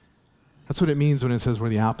 That's what it means when it says we're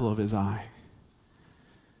the apple of his eye.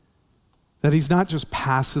 That he's not just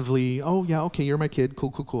passively, oh yeah, okay, you're my kid,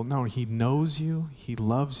 cool. No, he knows you, he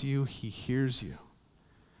loves you, he hears you.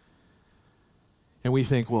 And we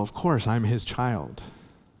think, well, of course, I'm his child.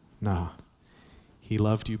 No, he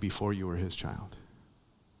loved you before you were his child.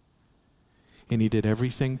 And he did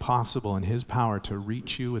everything possible in his power to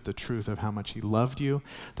reach you with the truth of how much he loved you,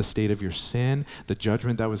 the state of your sin, the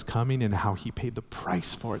judgment that was coming, and how he paid the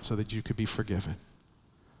price for it so that you could be forgiven.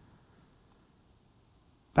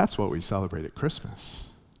 That's what we celebrate at Christmas,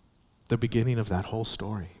 the beginning of that whole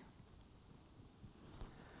story.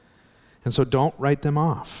 And so don't write them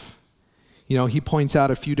off. He points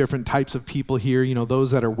out a few different types of people here,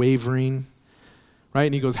 those that are wavering, right?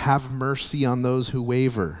 And he goes, have mercy on those who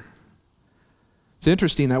waver. It's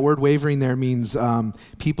interesting, that word wavering there means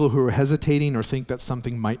people who are hesitating or think that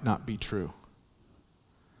something might not be true.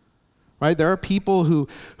 Right? There are people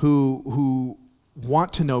who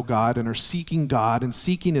want to know God and are seeking God and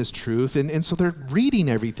seeking his truth, and so they're reading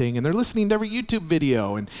everything and they're listening to every YouTube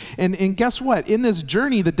video, and guess what? In this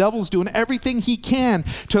journey, the devil's doing everything he can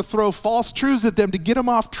to throw false truths at them to get them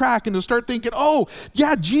off track and to start thinking, oh,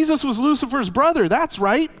 yeah, Jesus was Lucifer's brother, that's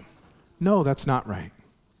right. No, that's not right.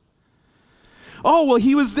 Oh, well,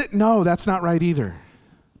 he was no, that's not right either.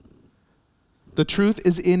 The truth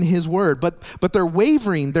is in his word, but they're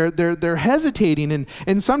wavering, they're hesitating,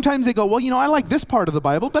 and sometimes they go, well, I like this part of the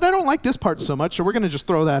Bible, but I don't like this part so much, so we're going to just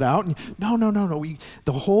throw that out. And no.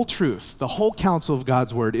 The whole truth, the whole counsel of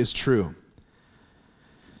God's word is true.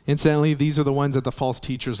 Incidentally, these are the ones that the false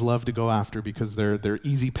teachers love to go after because they're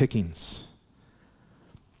easy pickings.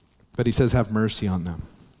 But he says, have mercy on them.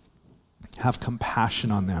 Have compassion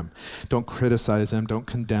on them. Don't criticize them. Don't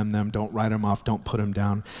condemn them. Don't write them off. Don't put them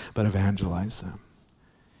down, but evangelize them.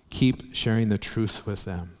 Keep sharing the truth with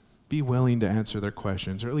them. Be willing to answer their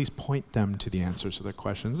questions, or at least point them to the answers to their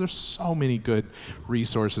questions. There's so many good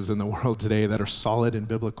resources in the world today that are solid and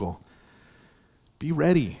biblical. Be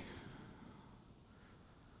ready.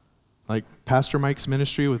 Like Pastor Mike's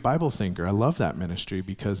ministry with Bible Thinker. I love that ministry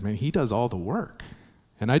because, man, he does all the work.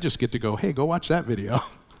 And I just get to go, hey, go watch that video.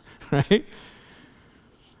 Right?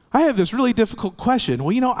 I have this really difficult question.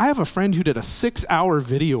 Well, I have a friend who did a 6-hour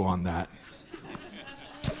video on that.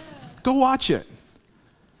 Go watch it.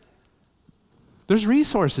 There's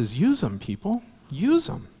resources. Use them, people. Use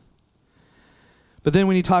them. But then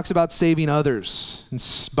when he talks about saving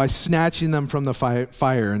others by snatching them from the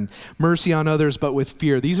fire, and mercy on others but with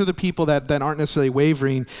fear, these are the people that aren't necessarily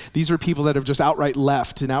wavering. These are people that have just outright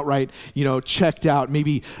left and outright, checked out.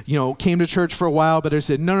 Maybe, came to church for a while, but they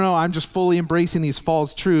said, no, I'm just fully embracing these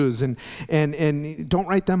false truths, and don't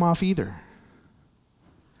write them off either.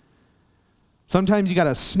 Sometimes you got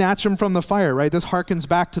to snatch them from the fire, right? This harkens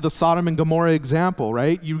back to the Sodom and Gomorrah example,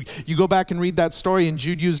 right? You go back and read that story, and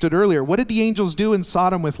Jude used it earlier. What did the angels do in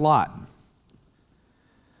Sodom with Lot?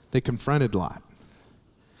 They confronted Lot.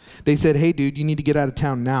 They said, hey, dude, you need to get out of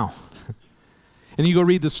town now. And you go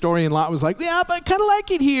read the story, and Lot was like, yeah, but I kind of like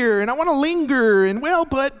it here, and I want to linger, and well,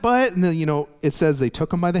 but, and then, it says they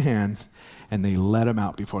took him by the hand, and they let him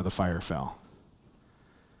out before the fire fell.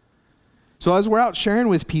 So as we're out sharing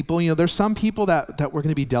with people, there's some people that we're going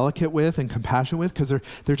to be delicate with and compassionate with because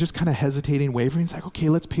they're just kind of hesitating, wavering. It's like, okay,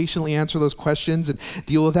 let's patiently answer those questions and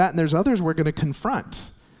deal with that. And there's others we're going to confront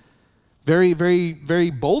very, very, very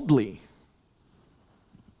boldly.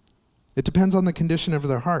 It depends on the condition of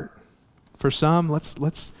their heart. For some, let's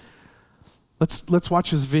watch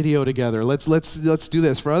this video together. Let's do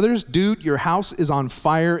this. For others, dude, your house is on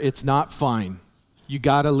fire. It's not fine. You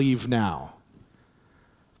got to leave now.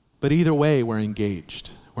 But either way, we're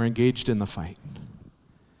engaged. We're engaged in the fight.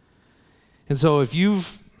 And so if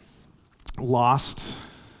you've lost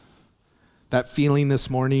that feeling this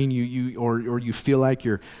morning, or you feel like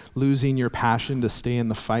you're losing your passion to stay in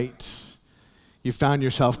the fight, you found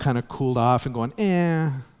yourself kind of cooled off and going,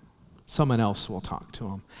 someone else will talk to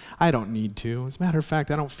him. I don't need to. As a matter of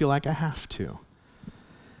fact, I don't feel like I have to.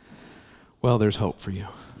 Well, there's hope for you.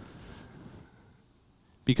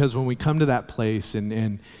 Because when we come to that place,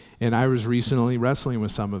 and I was recently wrestling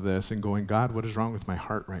with some of this and going, God, what is wrong with my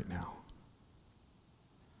heart right now?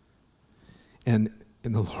 And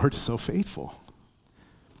the Lord is so faithful.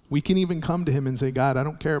 We can even come to him and say, God, I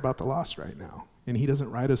don't care about the lost right now. And he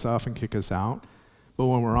doesn't write us off and kick us out. But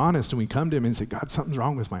when we're honest and we come to him and say, God, something's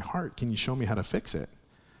wrong with my heart. Can you show me how to fix it?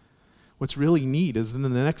 What's really neat is then the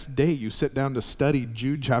next day you sit down to study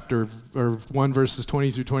Jude chapter 1 verses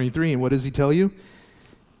 20 through 23. And what does he tell you?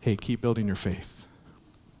 Hey, keep building your faith.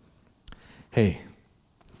 Hey,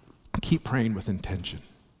 keep praying with intention.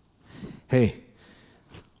 Hey,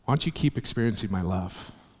 why don't you keep experiencing my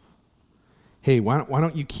love? Hey, why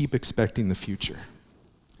don't you keep expecting the future?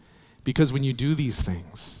 Because when you do these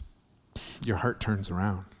things, your heart turns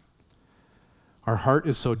around. Our heart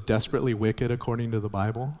is so desperately wicked according to the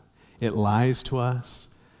Bible. It lies to us.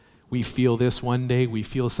 We feel this one day, we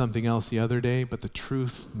feel something else the other day, but the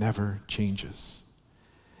truth never changes.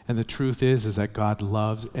 And the truth is that God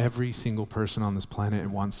loves every single person on this planet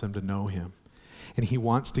and wants them to know him. And he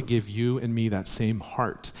wants to give you and me that same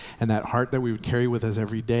heart, and that heart that we would carry with us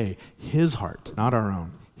every day, his heart, not our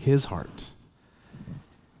own, his heart.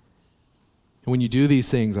 When you do these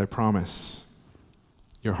things, I promise,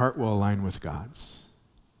 your heart will align with God's,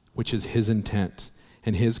 which is his intent,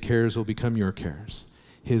 and his cares will become your cares.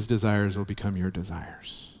 His desires will become your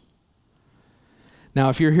desires. Now,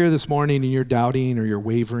 if you're here this morning and you're doubting or you're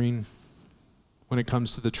wavering when it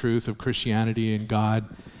comes to the truth of Christianity and God,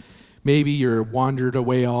 maybe you're wandered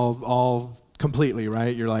away all completely,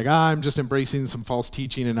 right? You're like, I'm just embracing some false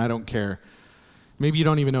teaching and I don't care. Maybe you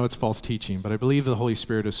don't even know it's false teaching, but I believe the Holy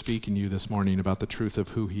Spirit is speaking to you this morning about the truth of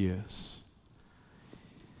who he is.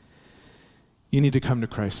 You need to come to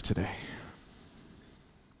Christ today.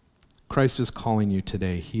 Christ is calling you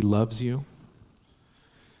today. He loves you.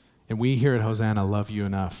 And we here at Hosanna love you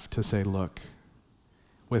enough to say, look,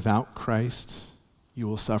 without Christ, you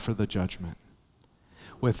will suffer the judgment.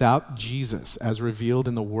 Without Jesus, as revealed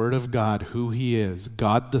in the Word of God, who he is,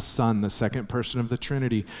 God the Son, the second person of the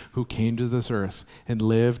Trinity, who came to this earth and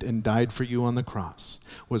lived and died for you on the cross,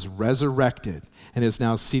 was resurrected, and is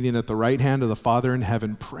now seated at the right hand of the Father in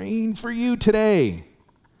heaven, praying for you today.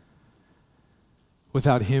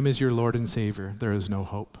 Without him as your Lord and Savior, there is no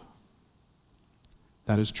hope.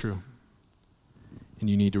 That is true. And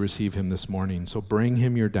you need to receive him this morning. So bring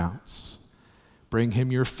him your doubts. Bring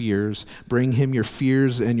him your fears. Bring him your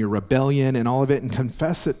fears and your rebellion and all of it, and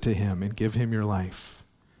confess it to him and give him your life.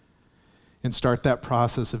 And start that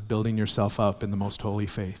process of building yourself up in the most holy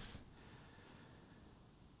faith.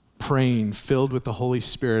 Praying, filled with the Holy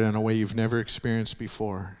Spirit in a way you've never experienced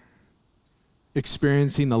before.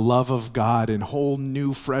 Experiencing the love of God in whole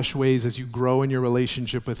new, fresh ways as you grow in your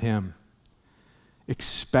relationship with him.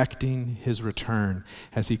 Expecting his return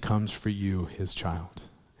as he comes for you, his child.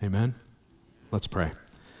 Amen? Let's pray.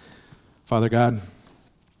 Father God,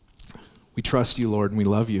 we trust you, Lord, and we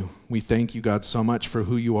love you. We thank you, God, so much for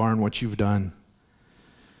who you are and what you've done.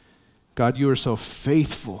 God, you are so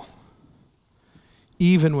faithful,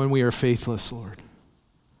 even when we are faithless, Lord.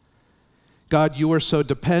 God, you are so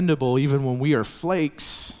dependable, even when we are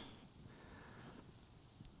flakes.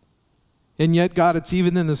 And yet, God, it's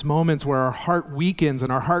even in those moments where our heart weakens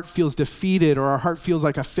and our heart feels defeated, or our heart feels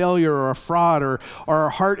like a failure or a fraud, or our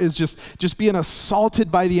heart is just being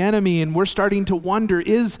assaulted by the enemy, and we're starting to wonder,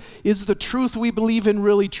 is the truth we believe in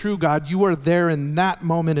really true, God? You are there in that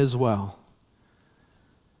moment as well,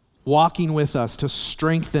 walking with us to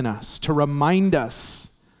strengthen us, to remind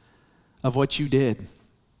us of what you did.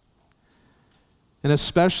 And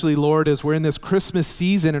especially, Lord, as we're in this Christmas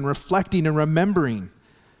season and reflecting and remembering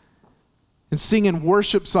and singing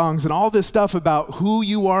worship songs and all this stuff about who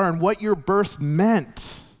you are and what your birth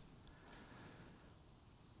meant.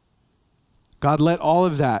 God, let all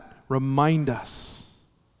of that remind us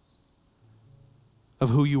of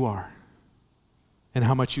who you are and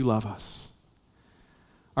how much you love us.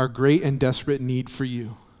 Our great and desperate need for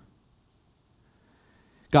you.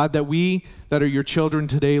 God, that we that are your children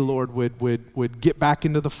today, Lord, would get back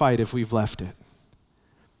into the fight if we've left it.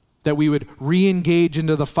 That we would re-engage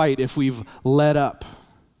into the fight if we've let up.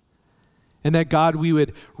 And that, God, we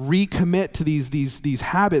would recommit to these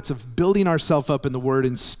habits of building ourselves up in the Word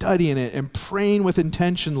and studying it and praying with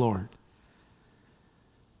intention, Lord.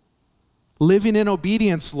 Living in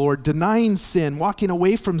obedience, Lord, denying sin, walking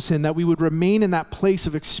away from sin, that we would remain in that place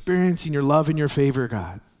of experiencing your love and your favor,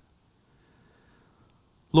 God.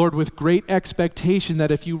 Lord, with great expectation that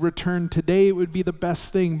if you return today, it would be the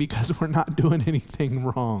best thing because we're not doing anything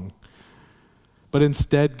wrong. But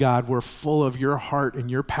instead, God, we're full of your heart and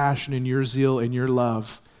your passion and your zeal and your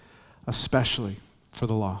love, especially for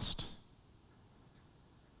the lost.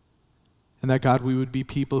 And that, God, we would be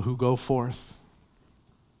people who go forth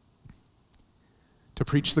to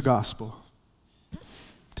preach the gospel,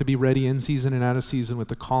 to be ready in season and out of season with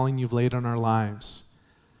the calling you've laid on our lives,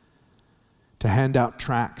 to hand out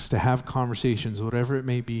tracts, to have conversations, whatever it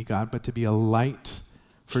may be, God, but to be a light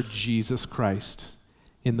for Jesus Christ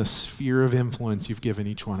in the sphere of influence you've given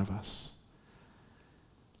each one of us.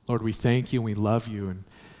 Lord, we thank you and we love you. And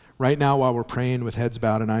right now, while we're praying with heads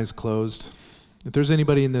bowed and eyes closed, if there's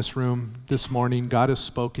anybody in this room this morning, God has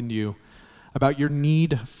spoken to you about your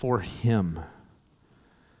need for him.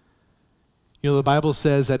 You know, the Bible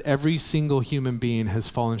says that every single human being has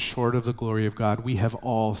fallen short of the glory of God. We have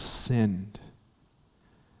all sinned.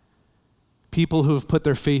 People who have put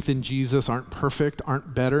their faith in Jesus aren't perfect,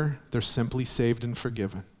 aren't better. They're simply saved and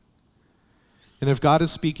forgiven. And if God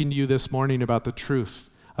is speaking to you this morning about the truth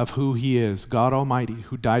of who he is, God Almighty,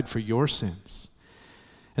 who died for your sins,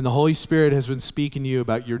 and the Holy Spirit has been speaking to you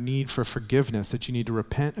about your need for forgiveness, that you need to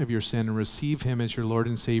repent of your sin and receive him as your Lord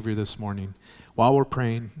and Savior this morning, while we're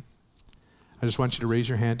praying, I just want you to raise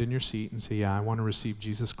your hand in your seat and say, yeah, I want to receive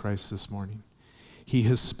Jesus Christ this morning. He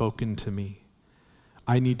has spoken to me.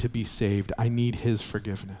 I need to be saved. I need his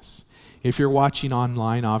forgiveness. If you're watching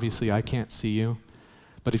online, obviously I can't see you.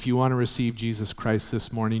 But if you want to receive Jesus Christ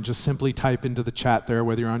this morning, just simply type into the chat there,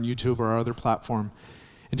 whether you're on YouTube or our other platform,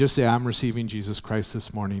 and just say, I'm receiving Jesus Christ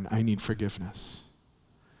this morning. I need forgiveness.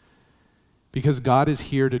 Because God is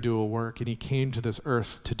here to do a work, and he came to this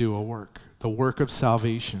earth to do a work, the work of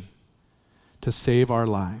salvation, to save our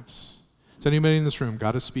lives. So anybody in this room,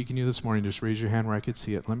 God is speaking to you this morning, just raise your hand where I could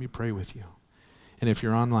see it. Let me pray with you. And if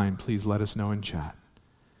you're online, please let us know in chat.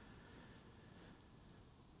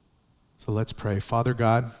 So let's pray. Father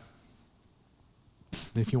God,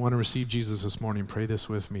 if you want to receive Jesus this morning, pray this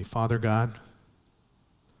with me. Father God,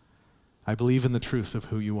 I believe in the truth of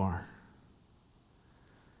who you are.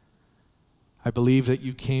 I believe that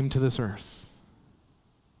you came to this earth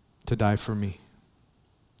to die for me.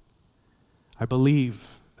 I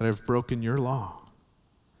believe that I've broken your law.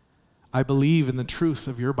 I believe in the truth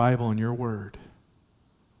of your Bible and your word.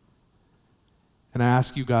 And I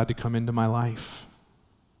ask you, God, to come into my life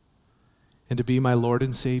and to be my Lord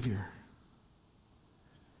and Savior,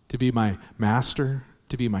 to be my master,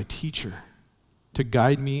 to be my teacher, to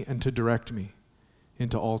guide me and to direct me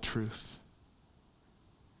into all truth.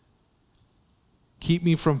 Keep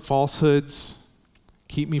me from falsehoods.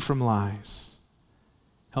 Keep me from lies.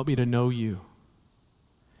 Help me to know you.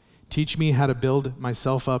 Teach me how to build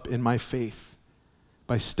myself up in my faith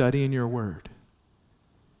by studying your word.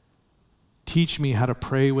 Teach me how to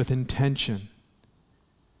pray with intention,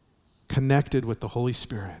 connected with the Holy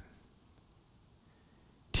Spirit.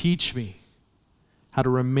 Teach me how to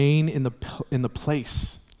remain in the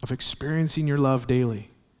place of experiencing your love daily.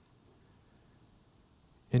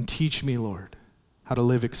 And teach me, Lord, how to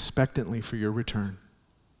live expectantly for your return.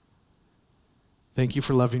 Thank you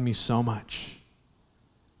for loving me so much.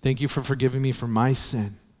 Thank you for forgiving me for my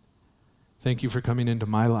sin. Thank you for coming into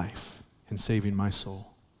my life and saving my soul.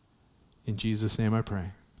 In Jesus' name I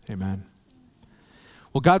pray. Amen.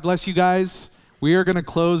 Well, God bless you guys. We are going to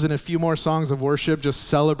close in a few more songs of worship, just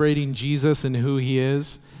celebrating Jesus and who he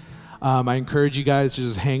is. I encourage you guys to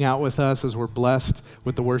just hang out with us as we're blessed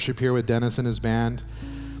with the worship here with Dennis and his band.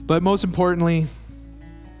 But most importantly,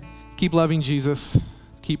 keep loving Jesus,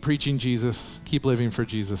 keep preaching Jesus, keep living for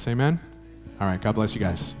Jesus. Amen? All right, God bless you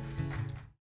guys.